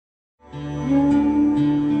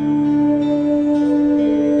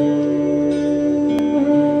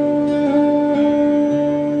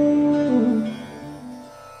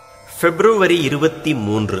பிப்ரவரி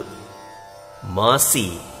 23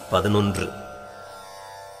 மாசி 11.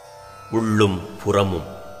 உள்ளும் புறமும்.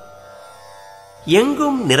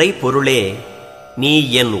 எங்கும் நிறை பொருளே,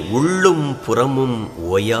 நீ என் உள்ளும் புறமும்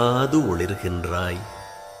ஓயாது ஒளிர்கின்றாய்.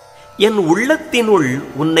 என் உள்ளத்தினுள்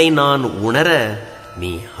உன்னை நான் உணர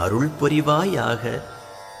நீ அருள் புரிவாயாக.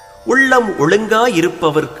 உள்ளம்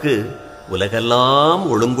ஒழுங்காயிருப்பவர்க்கு உலகெல்லாம்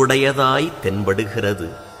ஒழுங்குடையதாய் தென்படுகிறது.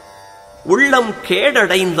 உள்ளம்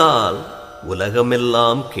கேடடைந்தால்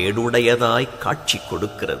உலகமெல்லாம் கேடுடையதாய் காட்சி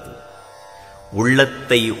கொடுக்கிறது.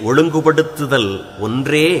 உள்ளத்தை ஒழுங்குபடுத்துதல்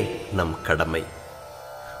ஒன்றே நம் கடமை.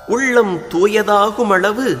 உள்ளம் தூயதாகும்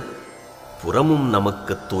அளவு புறமும்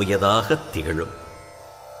நமக்கு தூயதாக திகழும்.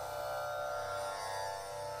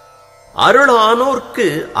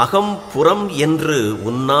 அருளானோர்க்கு அகம் புறம் என்று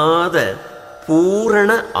உண்ணாத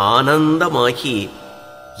பூரண ஆனந்தமாகி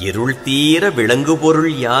இருள் தீர விளங்கு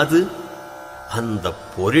பொருள் யாது? அந்த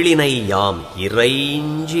பொருளினை யாம்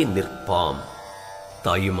இறைஞ்சி நிற்பாம்.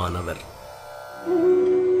 தாயுமானவர்.